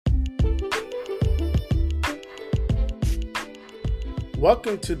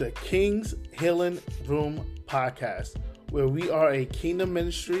Welcome to the King's Healing Room podcast, where we are a kingdom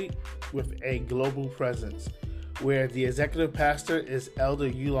ministry with a global presence, where the executive pastor is Elder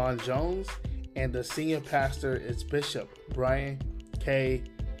Yulon Jones and the senior pastor is Bishop Brian K.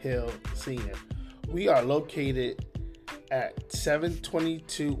 Hill Sr. We are located at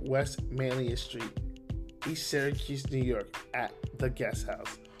 722 West Manlius Street, East Syracuse, New York, at the Guest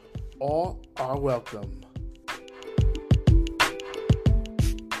House. All are welcome.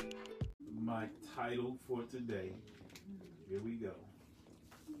 My title for today, here we go.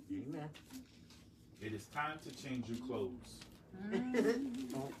 Amen. It is time to change your clothes.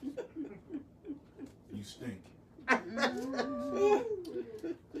 You stink. I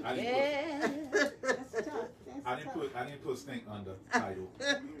didn't put stink on the title.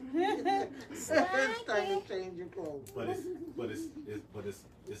 It's time to change your clothes. But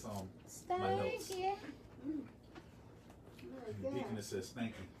it's on my notes. Deaconess says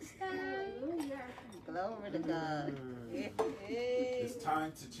stinky. Glory to God. It's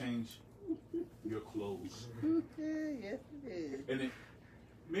time to change your clothes. Yes, it is. And it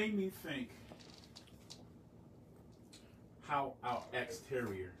made me think how our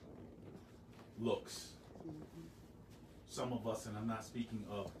exterior looks. Some of us, and I'm not speaking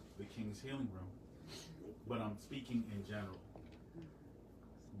of the King's Healing Room, but I'm speaking in general.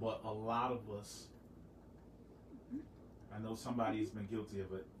 But a lot of us, I know somebody's been guilty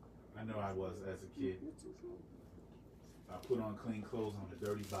of it. I know I was as a kid. I put on clean clothes on a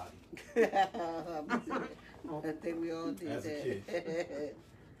dirty body. I think we all did As a that. kid.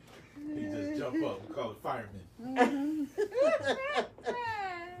 He just jump up and call it fireman.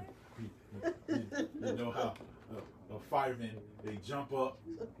 You know how a fireman, they jump up,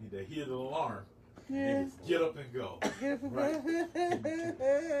 they hear the alarm, and they just get up and go. Right?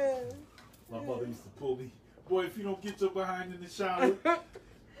 My mother used to pull me, boy, if you don't get your behind in the shower,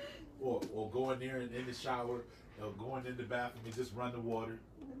 or go in there in the shower, or going in the bathroom and just run the water.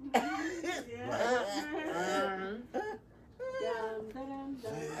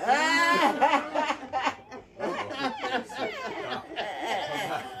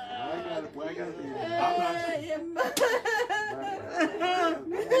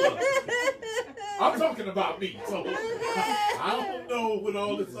 I'm talking about me, so I don't know what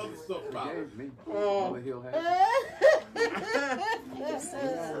all this other stuff about.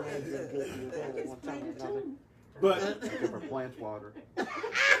 But different plants water.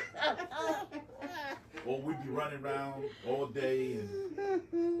 Or we be running around all day,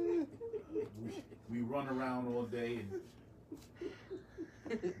 and we run around all day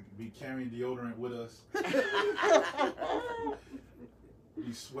and be carrying deodorant with us.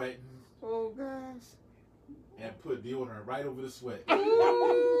 Be sweating. Oh gosh. And put deodorant right over the sweat. Ooh,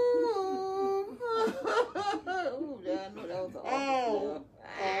 I know that was awful.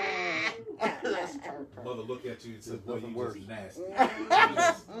 Mother look at you and says, boy, you just nasty.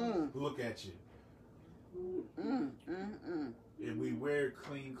 Look at you. And we wear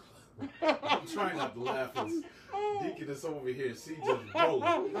clean clothes. I'm trying not to laugh. Deaconess over here, she just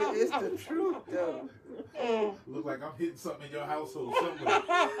rolling. It's the truth, though. Look like I'm hitting something in your household somewhere.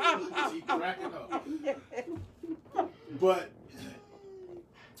 She cracking up. But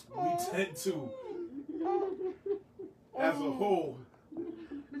we tend to, as a whole,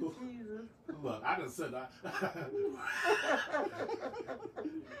 look, I just said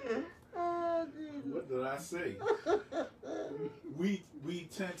what did I say? We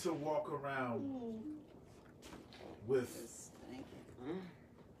tend to walk around with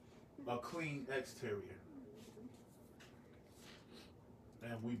a clean exterior,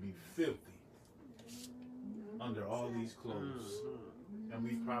 and we be filthy under all these clothes. And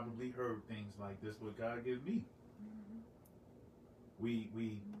we've probably heard things like this, what God gives me. We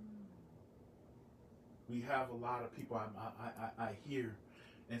have a lot of people I hear,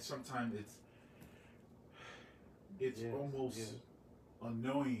 and sometimes it's almost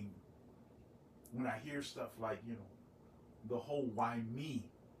annoying when I hear stuff like, you know, the whole why me,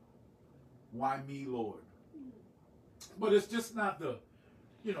 Lord. But it's just not the,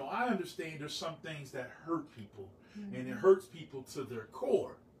 you know, I understand there's some things that hurt people, and it hurts people to their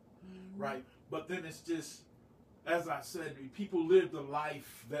core, right? But then it's just, as I said, people live the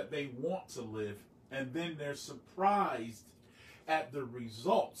life that they want to live, and then they're surprised at the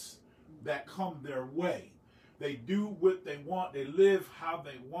results that come their way. They do what they want. They live how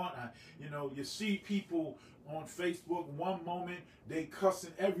they want. You know, you see people on Facebook, one moment they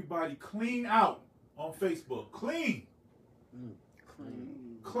cussing everybody clean out on Facebook. Clean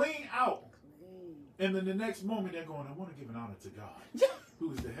out. And then the next moment they're going, I want to give an honor to God,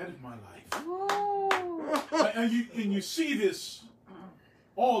 who is the head of my life. And you see this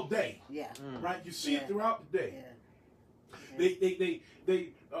all day. Yeah. Right? You see it throughout the day. Yeah.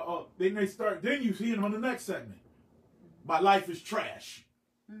 They may start, then you see them on the next segment. My life is trash.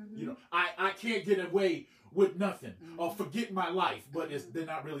 You know, I can't get away with nothing. Or forget my life. But they're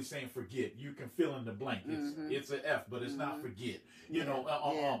not really saying forget. You can fill in the blank. It's an F, but it's not forget. You know,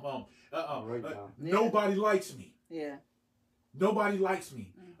 nobody likes me. Yeah. Nobody likes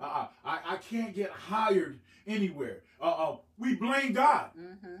me. I can't get hired anywhere. We blame God.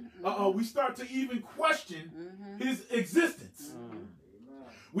 We start to even question his existence.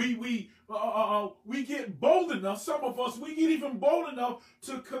 We get bold enough, some of us, we get even bold enough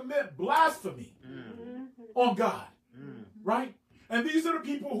to commit blasphemy on God. Right? And these are the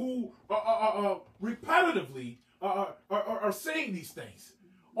people who repetitively are saying these things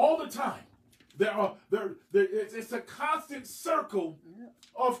all the time. It's a constant circle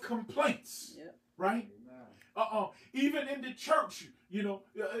of complaints, right? Even in the church, you know,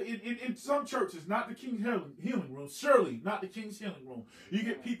 in some churches, not the King's Healing Room, surely not the King's Healing Room. You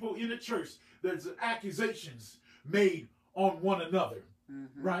get people in the church, there's accusations made on one another,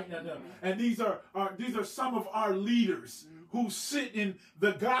 right? And these are some of our leaders who sit in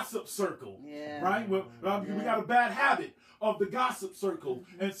the gossip circle, right? Well, we got a bad habit of the gossip circle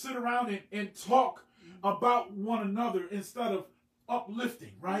and sit around and talk about one another instead of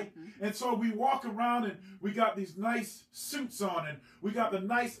uplifting, right? And so we walk around and we got these nice suits on and we got the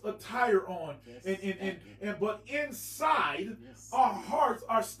nice attire on, but inside our hearts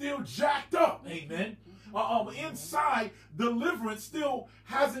are still jacked up, amen. Inside, deliverance still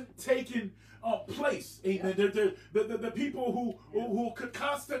hasn't taken place, amen. The people who could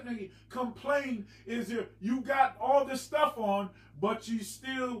constantly complain is you got all this stuff on, but you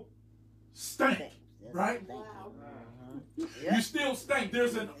still stink, right? You still stink.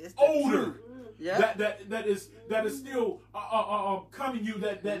 There's an odor that is still coming you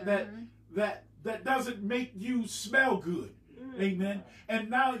that doesn't make you smell good, amen. And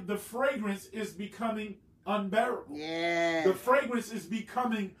now the fragrance is becoming unbearable. The fragrance is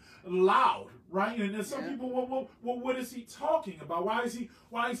becoming loud, right? And then some people, well, what is he talking about? Why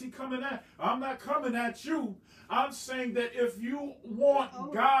is he coming at? I'm not coming at you. I'm saying that if you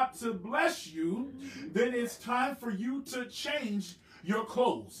want God to bless you, then it's time for you to change your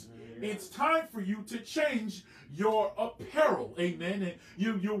clothes. It's time for you to change your apparel, amen. And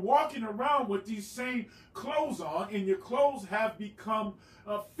you're walking around with these same clothes on, and your clothes have become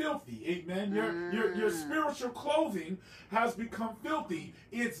filthy, amen. Your spiritual clothing has become filthy.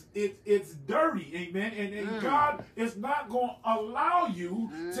 It's dirty, amen. And God is not going to allow you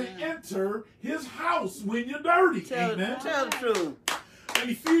to enter his house when you're dirty, amen. Tell the truth.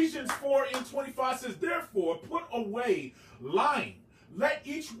 And Ephesians 4:25 says, therefore, put away lying. Let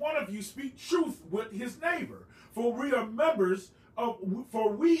each one of you speak truth with his neighbor, for we are members of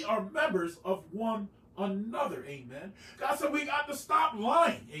one another, amen. God said we got to stop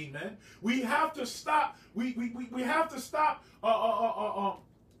lying, amen. We have to stop. We have to stop.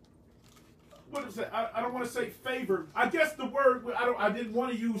 What is it? I don't want to say favor. I guess the word I didn't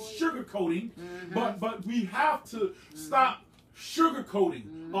want to use sugarcoating, but we have to stop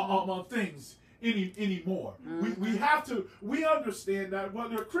sugarcoating on things anymore. We understand that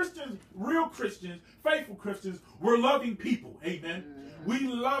whether Christians, real Christians, faithful Christians, we're loving people, amen. We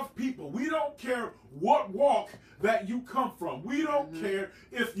love people. We don't care what walk that you come from. We don't care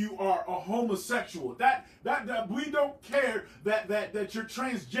if you are a homosexual. That we don't care that you're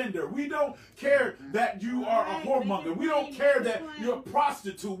transgender. We don't care that you are a whoremonger. We don't care that you're a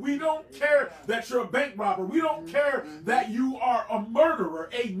prostitute. We don't care that you're a bank robber. We don't care that you are a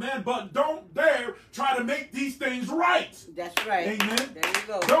murderer. Amen. But don't dare try to make these things right. That's right. Amen. There you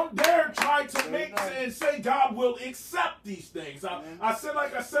go. Don't dare try to make and say God will accept these things. I said,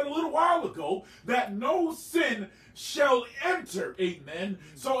 like I said a little while ago, that no sin shall enter, amen.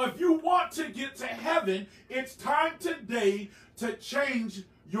 So if you want to get to heaven, it's time today to change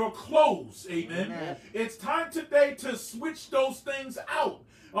your clothes, amen. It's time today to switch those things out.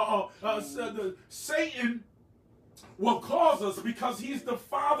 Satan will cause us because he's the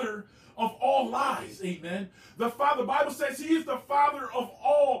father of all lies, amen. The Bible says he is the father of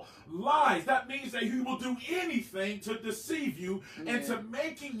all lies. That means that he will do anything to deceive you and to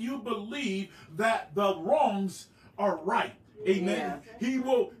making you believe that the wrongs are right. Amen. He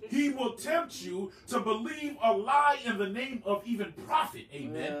will tempt you to believe a lie in the name of even profit.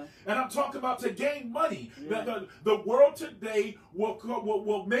 Amen. And I'm talking about to gain money. The world today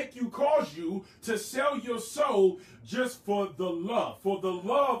will make you, cause you to sell your soul just for the love. For the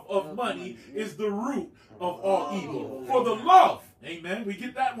love of money is the root of all evil. For the love Amen. We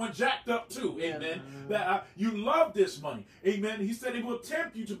get that one jacked up too. Amen. That you love this money. Amen. He said it will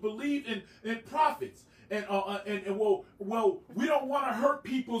tempt you to believe in prophets. And well, we don't want to hurt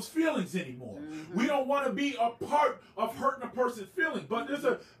people's feelings anymore. We don't want to be a part of hurting a person's feelings. But there's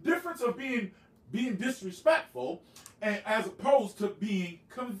a difference of being disrespectful and as opposed to being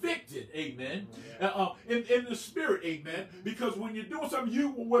convicted. Amen. In the spirit. Amen. Because when you're doing something,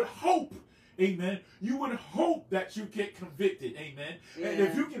 you would hope. Amen. You would hope that you get convicted. Amen. Yeah.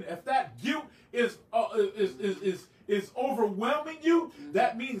 And if that guilt is overwhelming you,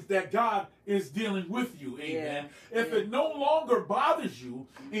 that means that God is dealing with you. Amen. Yeah. If it no longer bothers you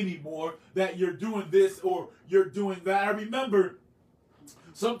anymore that you're doing this or you're doing that. I remember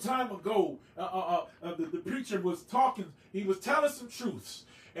some time ago, the preacher was talking. He was telling some truths,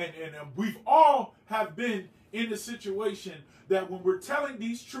 and we've all have been in the situation that when we're telling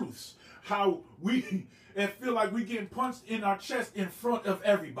these truths, how we feel like we're getting punched in our chest in front of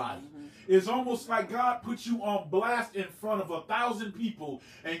everybody. It's almost like God puts you on blast in front of 1,000 people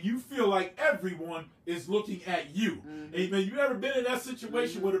and you feel like everyone is looking at you. Amen. You ever been in that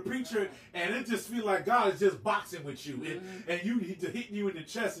situation with a preacher and it just feels like God is just boxing with you and you hitting you in the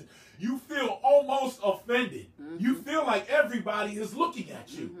chest and you feel almost offended. You feel like everybody is looking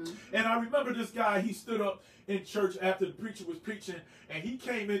at you. And I remember this guy, he stood up in church after the preacher was preaching, and he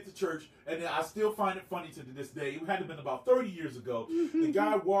came into church, and I still find it funny to this day. It had to been about 30 years ago. The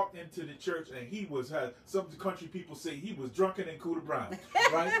guy walked into the church, and he had some country people say he was drunker than Cooter Brown,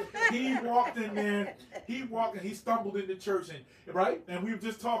 right? He walked in there, he stumbled into church, and we were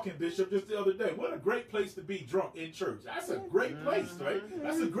just talking, Bishop, just the other day. What a great place to be drunk in church. That's a great place, right?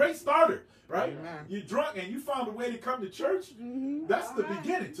 That's a great starter, right? You're drunk and you found a way to come to church. That's the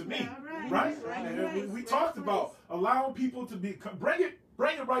beginning to me, right? And we talked about allowing people to bring it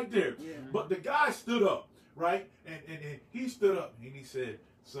right there. But the guy stood up, right? And he stood up and he said,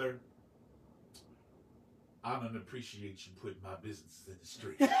 "Sir, I don't appreciate you putting my business in the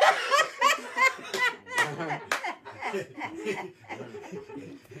street."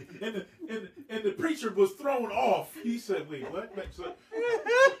 and the preacher was thrown off. He said, "Wait, what? Sir,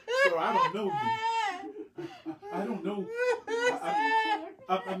 I don't know you. I don't know.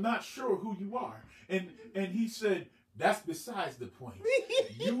 I'm not sure who you are." And he said, "That's besides the point.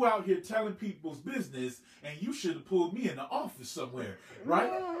 You out here telling people's business, and you should have pulled me in the office somewhere,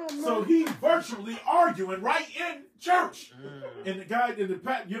 right?" So he virtually arguing right in church. And the guy in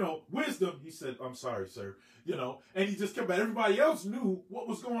the wisdom, he said, "I'm sorry, sir." And he just kept, but everybody else knew what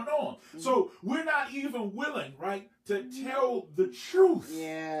was going on. So we're not even willing, right, to tell the truth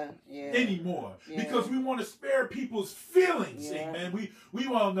anymore because we want to spare people's feelings. Amen. We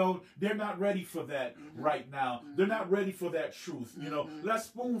all know they're not ready for that right now. They're not ready for that truth. Let's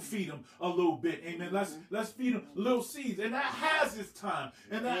spoon feed them a little bit. Amen. Let's feed them little seeds, and that has its time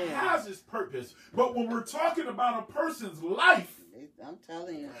and that has its purpose. But when we're talking about a person's life, I'm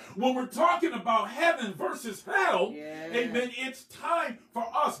telling you. When we're talking about heaven versus hell, amen, it's time for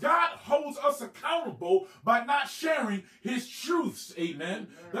us. God holds us accountable by not sharing his truths, amen.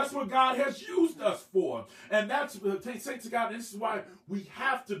 That's what God has used us for. And that's, thanks to God, this is why we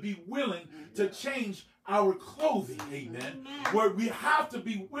have to be willing to change our clothing, amen. Where we have to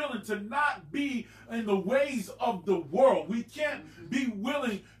be willing to not be in the ways of the world. We can't be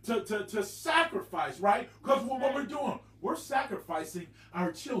willing to sacrifice, right? Because what we're doing, we're sacrificing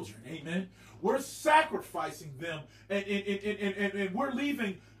our children, amen. We're sacrificing them, and we're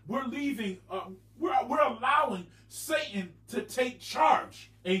allowing Satan to take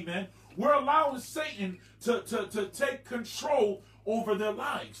charge, amen. We're allowing Satan to take control over their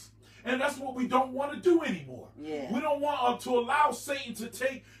lives. And that's what we don't want to do anymore. We don't want to allow Satan to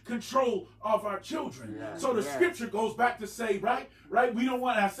take control of our children. So the scripture goes back to say, right? We don't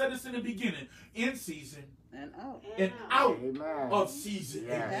want, I said this in the beginning, in season and out of season.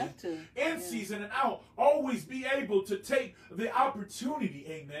 In season and out. Always be able to take the opportunity,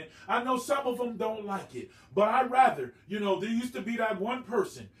 amen. I know some of them don't like it, but I'd rather, there used to be that one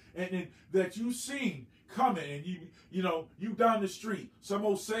person and that you seen coming, and you down the street, some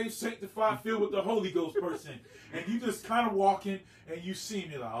old saved, sanctified, filled with the Holy Ghost person, and you just kind of walking, and you see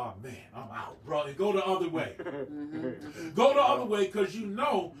me like, oh man, I'm out, bro, and go the other way. Go the other way, because you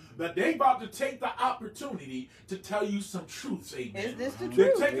know that they about to take the opportunity to tell you some truths, amen. Is this the truth?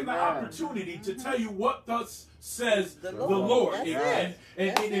 They're taking the opportunity to tell you what thus says the Lord. That's Amen.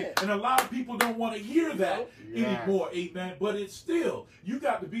 it. And a lot of people don't want to hear that Yes. anymore. Amen. But it's still, you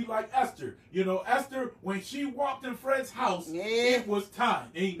got to be like Esther. You know, Esther, when she walked in Fred's house, it was time.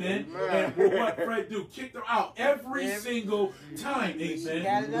 Amen. Amen. And what Fred do? Kicked her out every single time.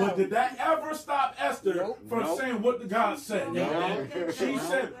 Amen. But did that ever stop Esther from saying what the God said? Amen. She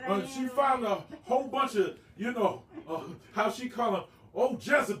said, she found a whole bunch of, you know, how she call them,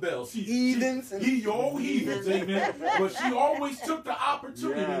 Jezebel. Heathens. Heathens, amen. But she always took the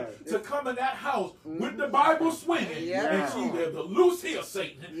opportunity to come in that house with the Bible swinging. And she had the loose here,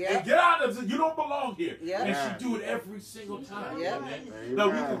 Satan. And get out of it. You don't belong here. And she do it every single time. Amen.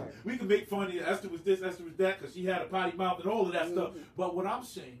 Now, we can make fun of Esther was this, Esther was that, because she had a potty mouth and all of that stuff. But what I'm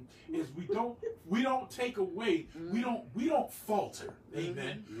saying is we don't take away, we don't falter.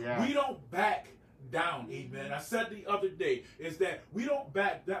 Amen. We don't back down. Amen. I said the other day is that we don't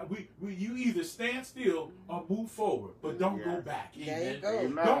back down. You either stand still or move forward, but don't go back. Amen.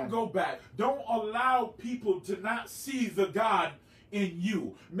 Don't go back. Don't allow people to not see the God in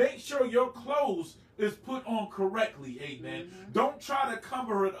you. Make sure your clothes is put on correctly. Amen. Don't try to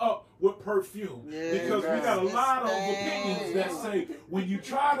cover it up with perfume, because we got a lot of opinions that say when you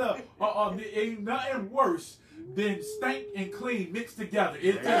try to ain't nothing worse than stank and clean mixed together.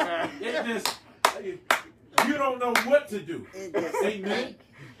 It just you don't know what to do. Amen.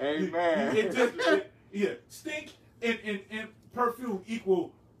 Amen. Stink and perfume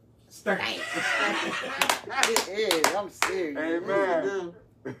equal stank. It is. I'm serious. Amen.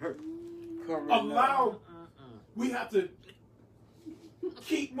 We have to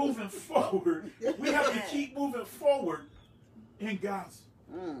keep moving forward. We have to keep moving forward in God's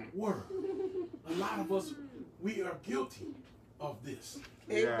word. A lot of us, we are guilty of this.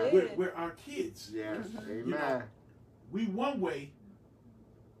 We're our kids. Yes. Amen. You know, we one way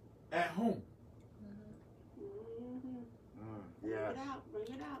at home. Bring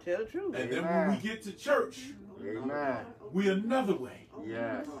it out. Tell the truth. And then when we get to church, we another way.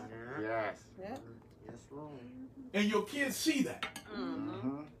 Yes. Yes. Yes, Lord. And your kids see that.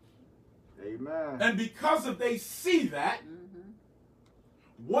 Amen. And because of they see that,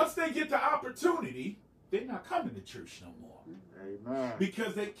 once they get the opportunity, they're not coming to church no more. Amen.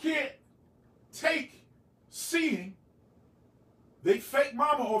 Because they can't take seeing they fake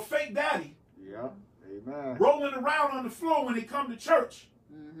mama or fake daddy Amen. rolling around on the floor when they come to church,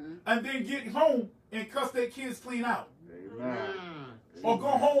 and then get home and cuss their kids clean out. Amen. Or go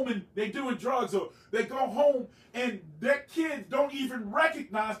home and they doing drugs, or they go home and their kids don't even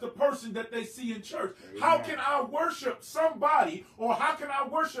recognize the person that they see in church. How can I worship somebody, or how can I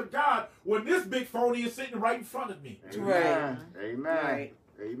worship God when this big phony is sitting right in front of me? Amen. Amen.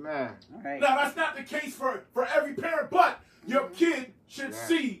 Amen. Now, that's not the case for every parent, but your kid should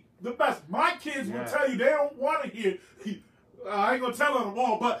see the best. My kids will tell you they don't want to hear. I ain't going to tell them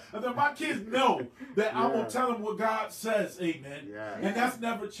all, but my kids know that I'm going to tell them what God says. Amen. And that's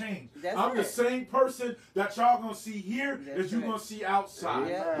never changed. I'm the same person that y'all going to see here as you're going to see outside.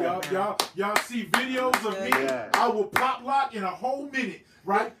 Y'all see videos of me. I will pop lock in a whole minute.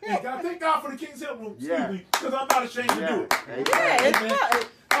 Right? And God, thank God for the King's Hill Room, excuse me, because I'm not ashamed to do it.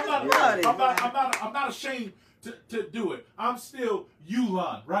 I'm not ashamed to do it. I'm still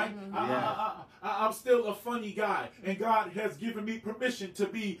Yulon, right? I'm still a funny guy, and God has given me permission to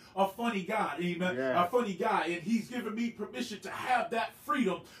be a funny guy, amen. A funny guy, and He's given me permission to have that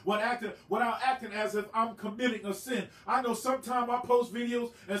freedom without acting as if I'm committing a sin. I know sometimes I post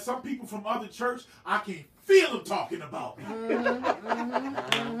videos, and some people from other church, I can feel them talking about me.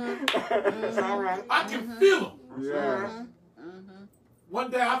 That's all right. I can feel them. Yeah. One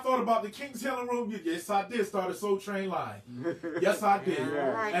day I thought about the King's Healing Room. Yes, I did start a Soul Train line. Yes, I did.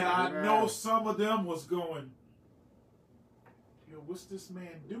 And I know some of them was going, what's this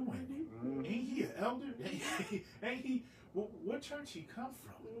man doing? Ain't he an elder? Ain't he? What church he come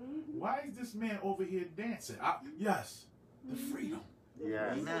from? Why is this man over here dancing? Yes, the freedom.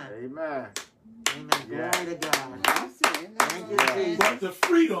 Yes. Amen. Amen. Glory to God. Thank you, Jesus. But the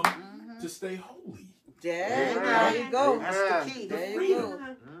freedom to stay holy. There you go. That's the key. The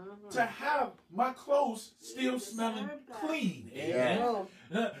freedom to have my clothes still smelling clean. Amen.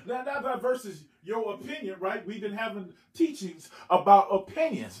 Now that versus your opinion, right? We've been having teachings about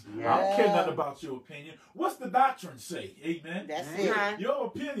opinions. I don't care nothing about your opinion. What's the doctrine say? Amen. That's it. Your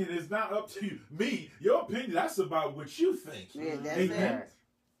opinion is not up to me. Your opinion, that's about what you think. That's Amen. it.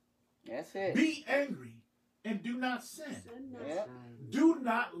 That's it. Be angry and do not sin. Yep. Do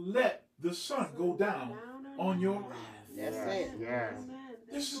not let the sun go down on your wrath. That's it. Yes.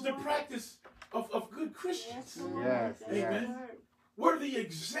 This is the practice of good Christians. Yes. Amen. We're the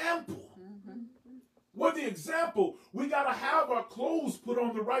example We're the example. We got to have our clothes put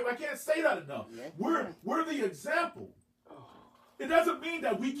on the right way. I can't say that enough. We're the example. It doesn't mean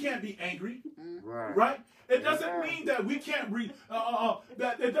that we can't be angry, right? It doesn't mean that we can't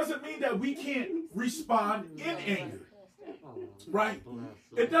it doesn't mean that we can't respond in anger, right?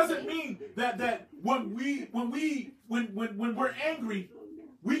 It doesn't mean that when we're angry,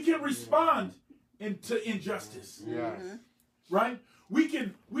 we can respond into injustice, right? We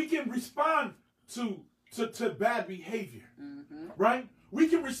can respond to bad behavior, right? We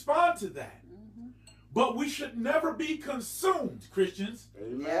can respond to that. But we should never be consumed, Christians.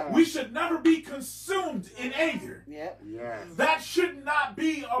 Amen. We should never be consumed in anger. Yep. Yes. That should not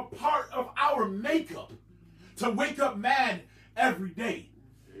be a part of our makeup. To wake up mad every day.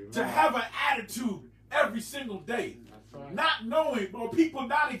 Amen. To have an attitude every single day. Right. Not knowing, or people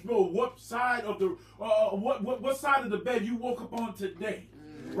not knowing what side of the what side of the bed you woke up on today.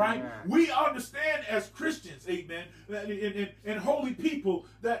 Right? Amen. We understand as Christians, amen, and holy people,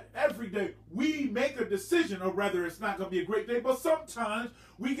 that every day we make a decision, or rather it's not going to be a great day, but sometimes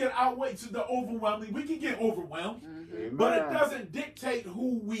we get outweighed to the overwhelming. We can get overwhelmed, but it doesn't dictate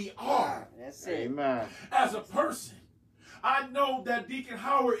who we are. That's it. Amen. As a person. I know that Deacon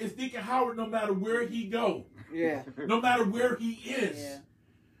Howard is Deacon Howard no matter where he go. Yeah. No matter where he is. Yeah.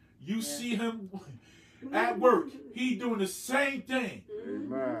 You see him at work. He doing the same thing.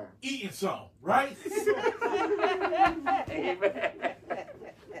 Amen. Eating some, right?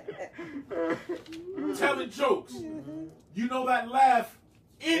 Telling jokes. You know that laugh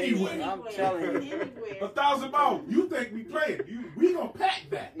anyway. I'm telling you. 1,000 miles. You think we playing. We gonna pack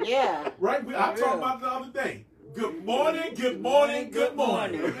that. Yeah. Right? I talked about it the other day. Good morning, good morning, good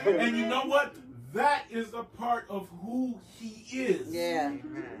morning. And you know what? That is a part of who he is. Yeah.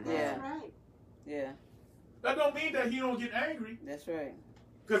 Yeah. That's right. Yeah. That don't mean that he don't get angry. That's right.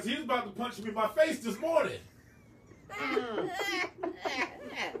 Because he was about to punch me in my face this morning.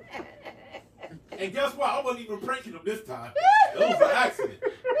 And guess what? I wasn't even pranking him this time. It was an accident.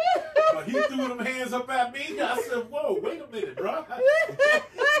 But he threw them hands up at me. I said, whoa, wait a minute, bro.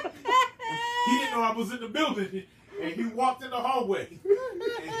 He didn't know I was in the building. And he walked in the hallway.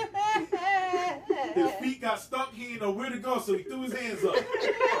 His feet got stuck. He didn't know where to go, so he threw his hands up.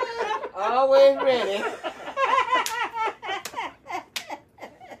 Always ready.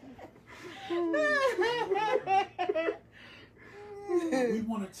 We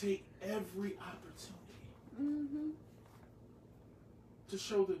want to take every opportunity to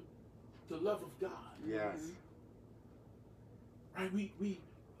show the love of God. Yes. Right?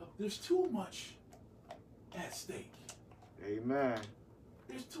 There's too much at stake. Amen.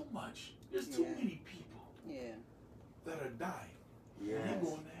 There's too much. There's too many people that are dying. Yes. And they're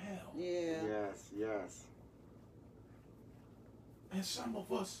going to hell. Yeah. Yes. Yes. And some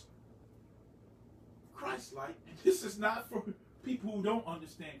of us, Christ-like, and this is not for people who don't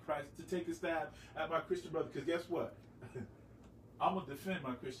understand Christ to take a stab at my Christian brother, because guess what? I'm going to defend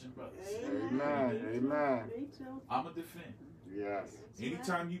my Christian brothers. Amen. Amen. Me too. I'm going to defend. Yes.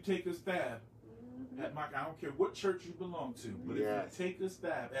 Anytime you take a stab at my, I don't care what church you belong to, but if you take a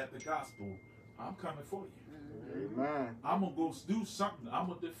stab at the gospel, I'm coming for you. Amen. I'm going to go do something. I'm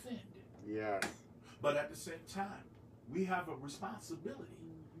going to defend it. Yes. But at the same time, we have a responsibility,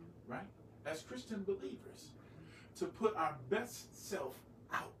 right, as Christian believers, to put our best self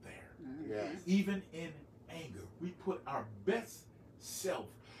out there. Yes. Even in anger, we put our best self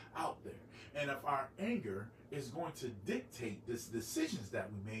out there. And if our anger is going to dictate the decisions that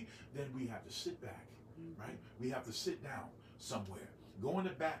we make, then we have to sit back, right? We have to sit down somewhere, go in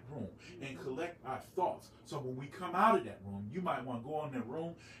the back room and collect our thoughts. So when we come out of that room, you might want to go in the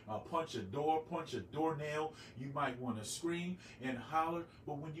room, punch a door, punch a doornail. You might want to scream and holler.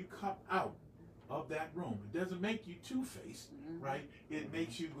 But when you come out of that room, it doesn't make you two-faced, right? It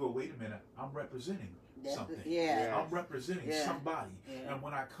makes you go, wait a minute, I'm representing something. Yeah. I'm representing somebody. Yeah. And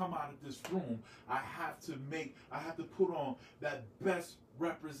when I come out of this room, I have to put on that best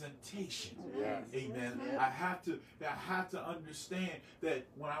representation. Yes. Amen. Yeah. I have to understand that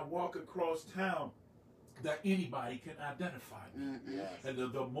when I walk across town, that anybody can identify me. Yes. And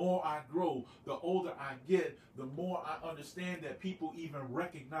the more I grow, the older I get, the more I understand that people even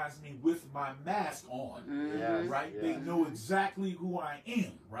recognize me with my mask on. Yes. Right? Yes. They know exactly who I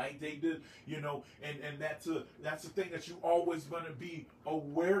am, right? They did, and that's the thing that you always going to be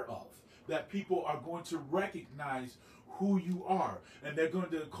aware of, that people are going to recognize who you are, and they're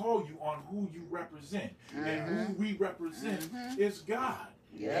going to call you on who you represent. And who we represent is God.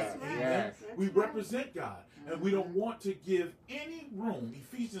 Yes. Amen. Yes. We represent God, and we don't want to give any room.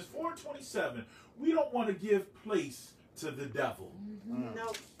 Ephesians 4:27. We don't want to give place to the devil.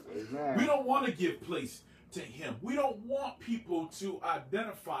 No. Amen. We don't want to give place to him. We don't want people to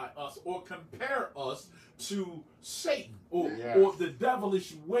identify us or compare us to Satan or, Yes. or the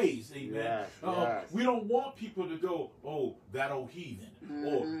devilish ways. Amen. Yes, yes. We don't want people to go, oh, that old heathen,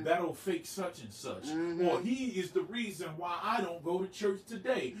 or that old fake such and such, or he is the reason why I don't go to church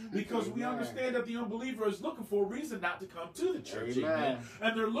today. Because we Amen. understand that the unbeliever is looking for a reason not to come to the church. Amen. Amen.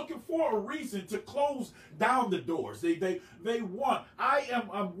 And they're looking for a reason to close down the doors. They want.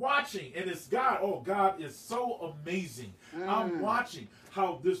 I'm watching, and it's God. Oh, God is so amazing. I'm watching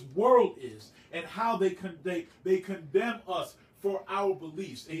how this world is and how they condemn us for our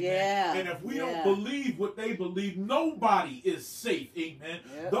beliefs. Amen. Yeah, And if we yeah. don't believe what they believe, nobody is safe. Amen.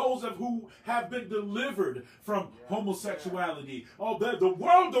 Yep. Those of who have been delivered from homosexuality. Oh, the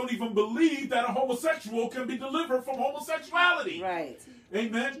world don't even believe that a homosexual can be delivered from homosexuality. Right.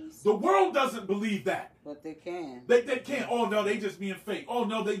 Amen. The world doesn't believe that. But they can. They can't. Oh no, they just being fake. Oh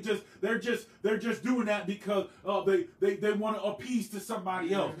no, they're just doing that because they want to appease to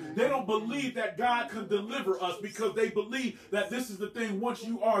somebody else. They don't believe that God can deliver us because they believe that this is the thing. Once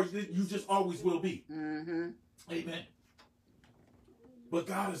you are, you just always will be. Amen. But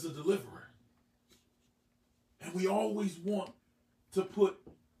God is a deliverer, and we always want to put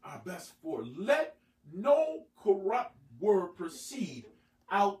our best forward. Let no corrupt word proceed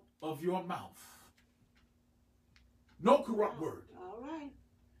out of your mouth. No corrupt word. All right.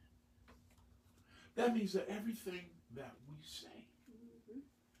 That means that everything that we say,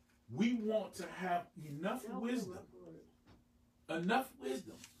 we want to have enough wisdom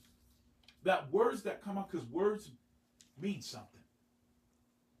that words that come out, because words mean something.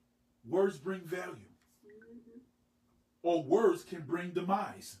 Words bring value. Or words can bring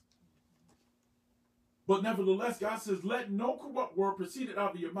demise. But nevertheless, God says, let no corrupt word proceed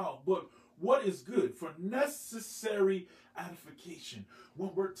out of your mouth, but what is good for necessary edification.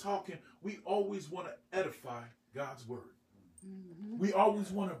 When we're talking, we always want to edify God's word. We always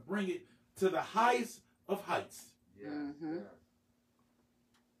want to bring it to the highest of heights,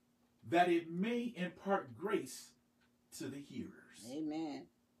 that it may impart grace to the hearers. Amen.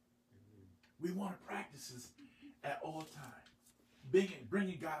 We want to practice this at all times,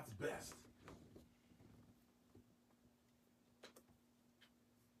 bringing God's best.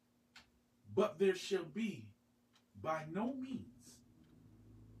 But there shall be by no means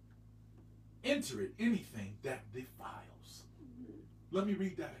enter it anything that defiles. Let me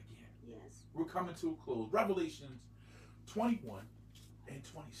read that again. Yes. We're coming to a close. Revelations 21 and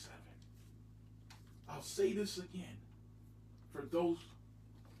 27. I'll say this again for those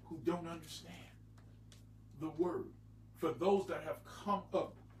who don't understand the word, for those that have come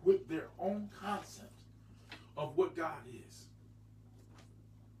up with their own concept of what God is.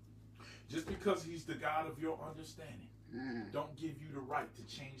 Just because he's the God of your understanding, don't give you the right to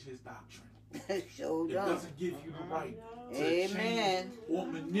change his doctrine. Sure It don't. doesn't give you the right to Amen. change or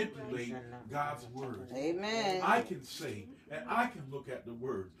manipulate God's word. Amen. I can say, and I can look at the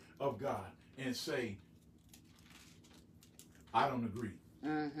word of God and say, I don't agree.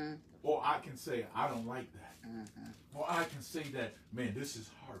 Or I can say, I don't like that. Or I can say that, man, this is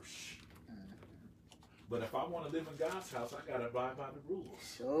harsh. But if I want to live in God's house, I got to abide by the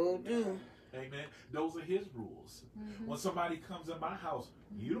rules. Sure do. Amen. Those are his rules. When somebody comes in my house,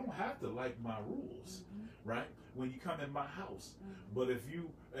 you don't have to like my rules, right? When you come in my house. But if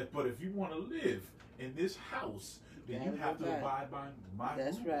you want to live in this house, then you have to abide by my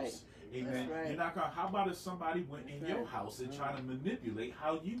That's rules. right. Amen. That's right. You're not gonna. How about if somebody went in your house and trying to manipulate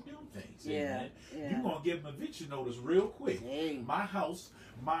how you do things? Yeah. Amen. You're gonna give them eviction notice real quick. Hey. My house,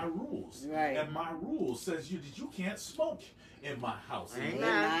 my rules. Right. And my rules says that you can't smoke in my house. Amen.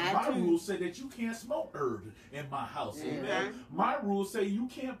 Amen. My rules say that you can't smoke herb in my house. Amen. My rules say you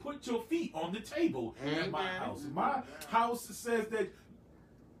can't put your feet on the table in my house. My house says that.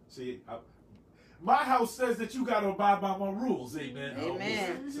 My house says that you got to abide by my rules. Amen.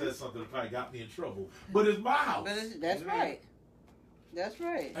 Amen. Says something that probably got me in trouble. But it's my house. But that's right. That's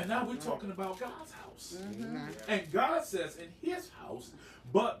right. And now we're talking about God's house. And God says in his house,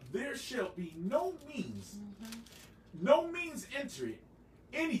 but there shall be no means enter it,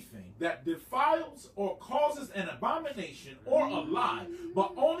 anything that defiles or causes an abomination or a lie,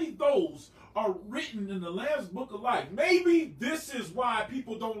 but only those are written in the Lamb's Book of Life. Maybe this is why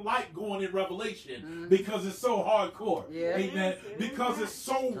people don't like going in Revelation, because it's so hardcore. Yeah. Amen. Because it's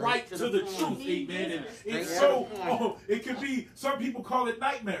so right to the truth. Amen. And it's Yeah. so, it could be, some people call it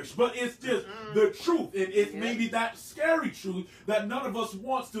nightmarish, but it's just the truth. And it's maybe that scary truth that none of us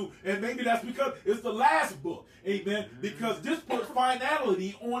wants to. And maybe that's because it's the last book. Amen. Because this puts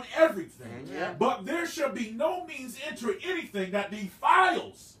finality on everything. Yeah. But there shall be no means enter anything that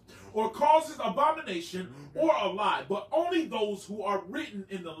defiles or causes abomination or a lie, but only those who are written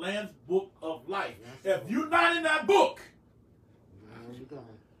in the Lamb's Book of Life. If you're not in that book,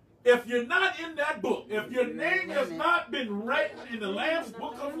 if you're not in that book, if your name has not been written in the Lamb's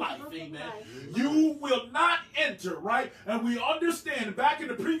Book of Life, amen, you will not enter, right? And we understand back in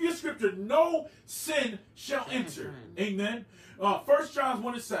the previous scripture, no sin shall enter, amen. 1 John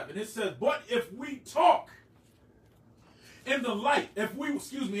 1:7, it says, but if we talk in the light, if we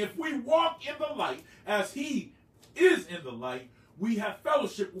walk in the light as he is in the light, we have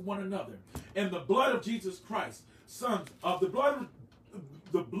fellowship with one another. And the blood of Jesus Christ, the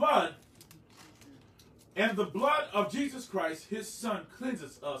blood of Jesus Christ, his son,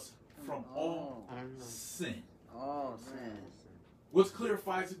 cleanses us from all sin. All sin. Which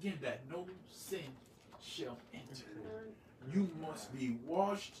clarifies again that no sin shall enter. You must be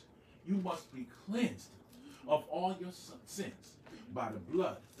washed, you must be cleansed of all your sins by the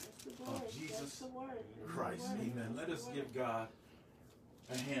blood of Jesus Christ. Amen. Let us give God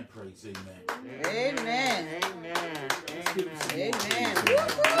a hand praise. Amen. Amen. Amen. Let's give him some more Amen.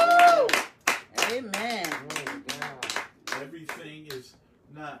 praise. Woo-hoo. Amen. Everything is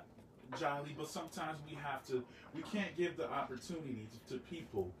not jolly, but sometimes we can't give the opportunity to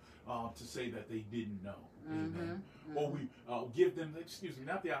people to say that they didn't know. Amen. Or we give them,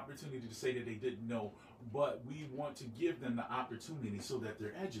 not the opportunity to say that they didn't know, but we want to give them the opportunity so that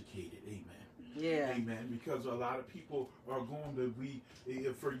they're educated. Amen. Yeah. Amen. Because a lot of people are going to be,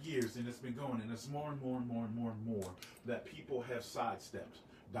 for years, and it's been going, and it's more and more and more and more and more, that people have sidestepped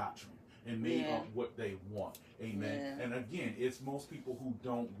doctrine and made up what they want. Amen. Yeah. And again, it's most people who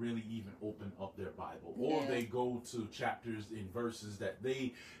don't really even open up their Bible, or they go to chapters and verses that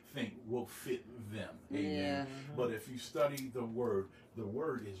they think will fit them. Amen. Yeah. But if you study the word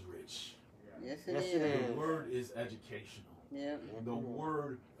is rich. Yes, it Yes, is. it is. The word is educational. Yeah. The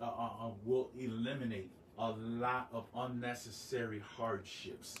word will eliminate a lot of unnecessary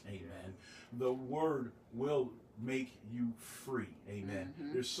hardships. Amen. The word will make you free. Amen.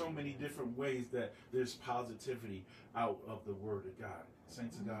 There's so many different ways that there's positivity out of the word of God.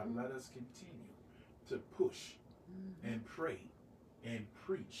 Saints of God, let us continue to push and pray and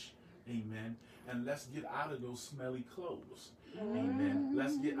preach. Amen. And let's get out of those smelly clothes. Amen.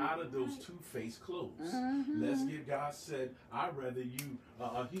 Let's get out of those two-faced clothes. Let's get, God said, I'd rather you,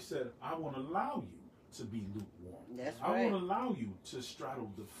 he said, I won't allow you to be lukewarm. That's I right. won't allow you to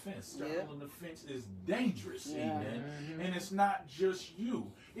straddle the fence. Straddling the fence is dangerous. Yeah. Amen. And it's not just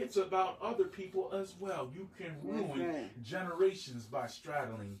you. It's about other people as well. You can ruin generations by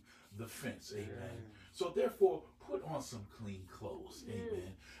straddling the fence. Amen. So therefore, put on some clean clothes.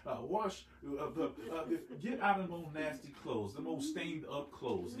 Amen. Get out of those nasty clothes, the most stained up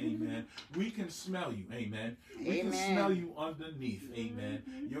clothes. Amen. We can smell you. Amen. We can smell you underneath. Amen.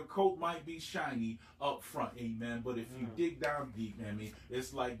 Your coat might be shiny up front. Amen. But if you dig down deep,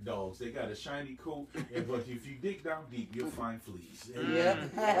 it's like dogs. They got a shiny coat, but if you dig down deep, you'll find fleas. Amen.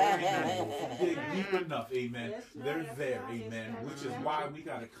 Amen. If you dig deep enough, amen, they're there. Amen. Which is why we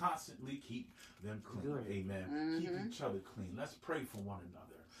got to constantly keep them clean. Amen. Keep each other clean. Let's pray for one another.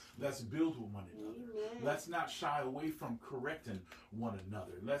 Let's build with one another. Let's not shy away from correcting one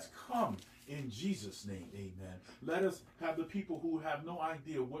another. Let's come in Jesus' name. Amen. Let us have the people who have no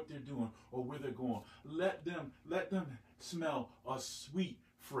idea what they're doing or where they're going. Let them smell a sweet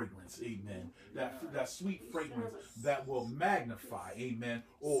fragrance. Amen. That sweet fragrance that will magnify. Amen.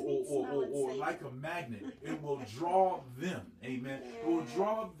 Or like a magnet, it will draw them. Amen. It will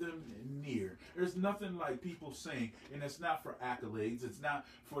draw them near. There's nothing like people saying, and it's not for accolades, it's not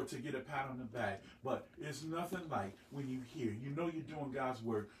to get a pat on the back, but it's nothing like when you hear, you know you're doing God's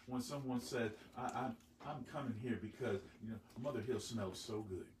work when someone says, I'm coming here because Mother Hill smells so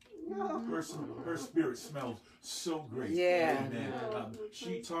good. Her spirit smells so great. Yeah. Amen.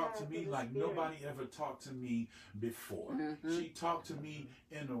 She talked to me like nobody ever talked to me before. She talked to me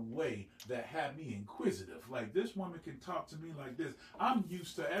in a way that had me inquisitive. Like, this woman can talk to me like this. I'm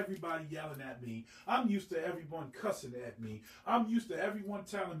used to everybody yelling at me. I'm used to everyone cussing at me. I'm used to everyone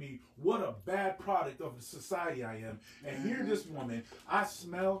telling me what a bad product of the society I am. And here this woman, I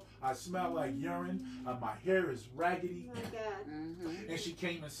smell like urine. My hair is raggedy. And she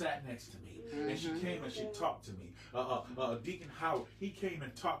came and sat sat next to me, and she came and she talked to me. Deacon Howard, he came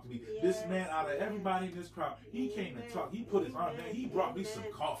and talked to me. This man, out of everybody in this crowd, he came and talked. He put his arm down. He brought me some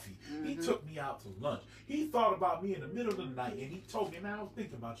coffee. He took me out to lunch. He thought about me in the middle of the night, and he told me, man, I was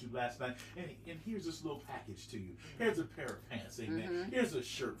thinking about you last night, and here's this little package to you. Here's a pair of pants, amen. Here's a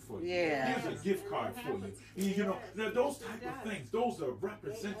shirt for you. Yeah. Here's a gift card for you. You know, those type of things, those are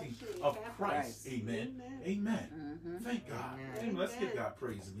representing of Christ, amen. Amen. Thank God. Amen. Let's give God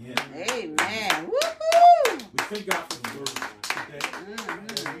praise again. Amen. Woohoo! We thank God for the word today.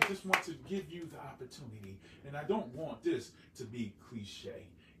 And we just want to give you the opportunity. And I don't want this to be cliche.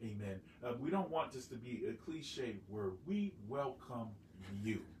 Amen. We don't want this to be a cliche where we welcome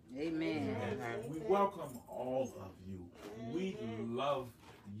you. Amen. Amen. We welcome all of you. We love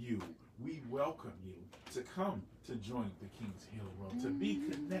you. We welcome you to come to join the King's Healing Room, to be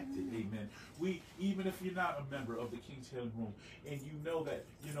connected, amen. We, even if you're not a member of the King's Healing Room, and you know that,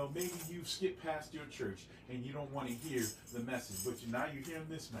 you know, maybe you've skipped past your church and you don't want to hear the message, but now you're hearing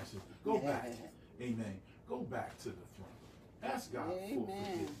this message, go back, amen. Go back to the throne. Ask God for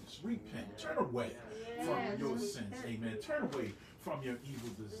forgiveness. Repent. Turn away from your sins, amen. Turn away from your evil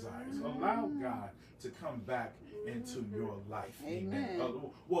desires. Allow God to come back into your life, amen.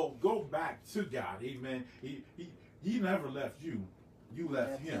 Well, go back to God, amen. He never left you. You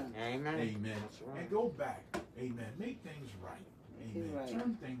left him, amen. Right. And go back, amen. Make things right, amen. Right.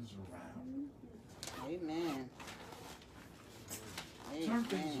 Turn things around, amen. Turn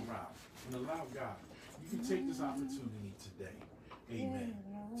things around and allow God. You can take this opportunity today, amen,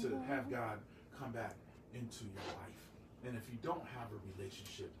 to have God come back into your life. And if you don't have a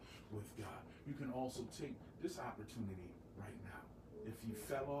relationship with God, you can also take this opportunity right now. If you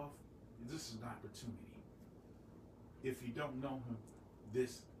fell off, this is an opportunity. If you don't know him,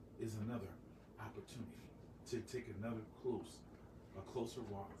 this is another opportunity to take another a closer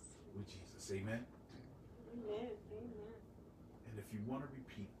walk with Jesus. Amen? Amen. And if you want to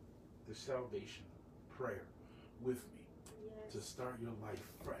repeat the salvation prayer with me, to start your life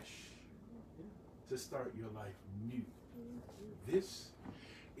fresh, to start your life new, this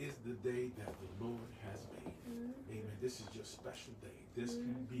is the day that the Lord has made. Amen. This is your special day. This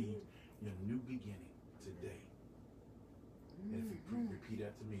can be your new beginning today. And if you repeat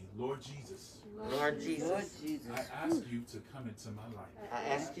after me, Lord Jesus. Lord Jesus. Lord Jesus. I ask you to come into my life. I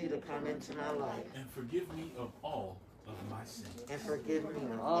ask you to come into my life. And forgive me of all of my sins. And forgive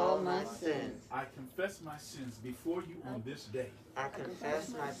me of all my sins. I confess my sins before you on this day. I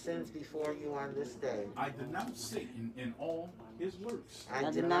confess my sins before you on this day. I denounce Satan in all his works. I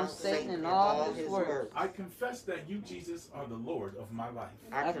denounce Satan in all his works. I confess that you, Jesus, are the Lord of my life.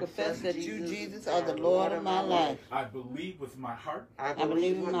 I confess that you, Jesus, are the Lord of my life. I believe with my heart. I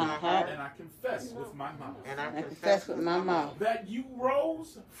believe with my heart. And I confess with my mouth. And I confess with my mouth. That you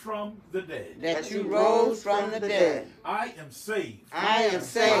rose from the dead. That you rose from the dead. I am saved. I am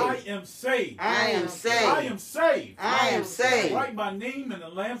saved. I am saved. I am saved. I am saved. I am saved. Write my name in the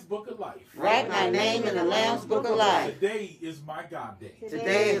Lamb's Book of Life. Write my name in the Lamb's Book of Life. Today is my God day.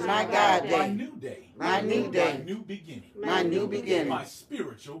 Today is my God My day. new day. My new day. My new beginning. My new beginning. My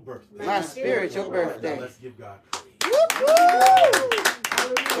spiritual birthday. My spiritual birthday. Now let's give God praise.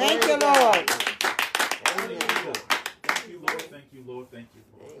 Thank you, Lord. Thank you, Lord. Thank you, Lord. Thank you, Lord. Thank you,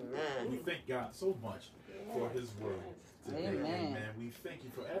 Lord. Amen. We thank God so much for his word today. Amen. Amen. We thank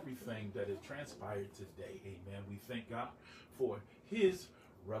you for everything that has transpired today. Amen. We thank God for his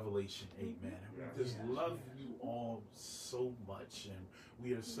revelation. Amen. We just love you all so much, and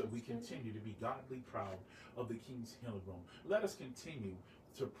we continue to be godly proud of the King's Healing Room. Let us continue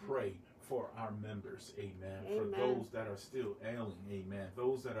to pray for our members, amen. For those that are still ailing, amen.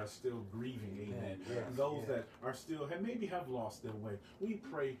 Those that are still grieving, amen. And those that are still, maybe have lost their way. We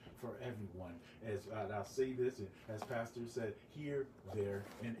pray for everyone. As I'll say this, as Pastor said, here, there,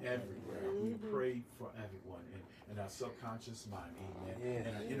 and everywhere. We pray for everyone in our subconscious mind, amen.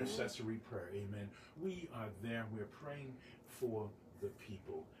 And our intercessory prayer, amen. We are there. We're praying for the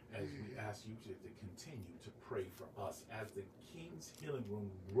people as we ask you to continue to pray for us as the King's Healing Room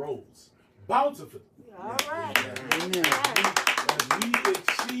grows bountifully. All right. Amen. As we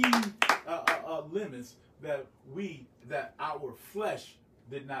exceed limits that our flesh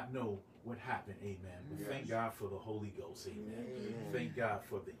did not know would happen. Amen. We thank God for the Holy Ghost. Amen. Thank God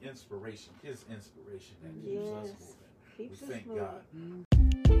for the inspiration, his inspiration that keeps us moving. We thank God.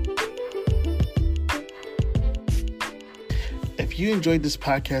 If you enjoyed this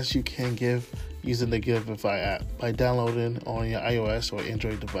podcast, you can give using the Giveify app by downloading on your iOS or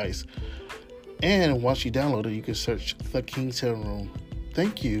Android device. And once you download it, you can search The King's Healing Room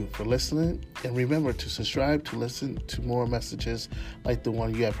Thank you for listening, and remember to subscribe to listen to more messages like the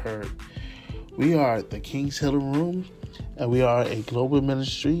one you have heard. We are the King's Healing Room, and we are a global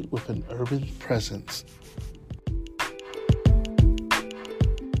ministry with an urban presence.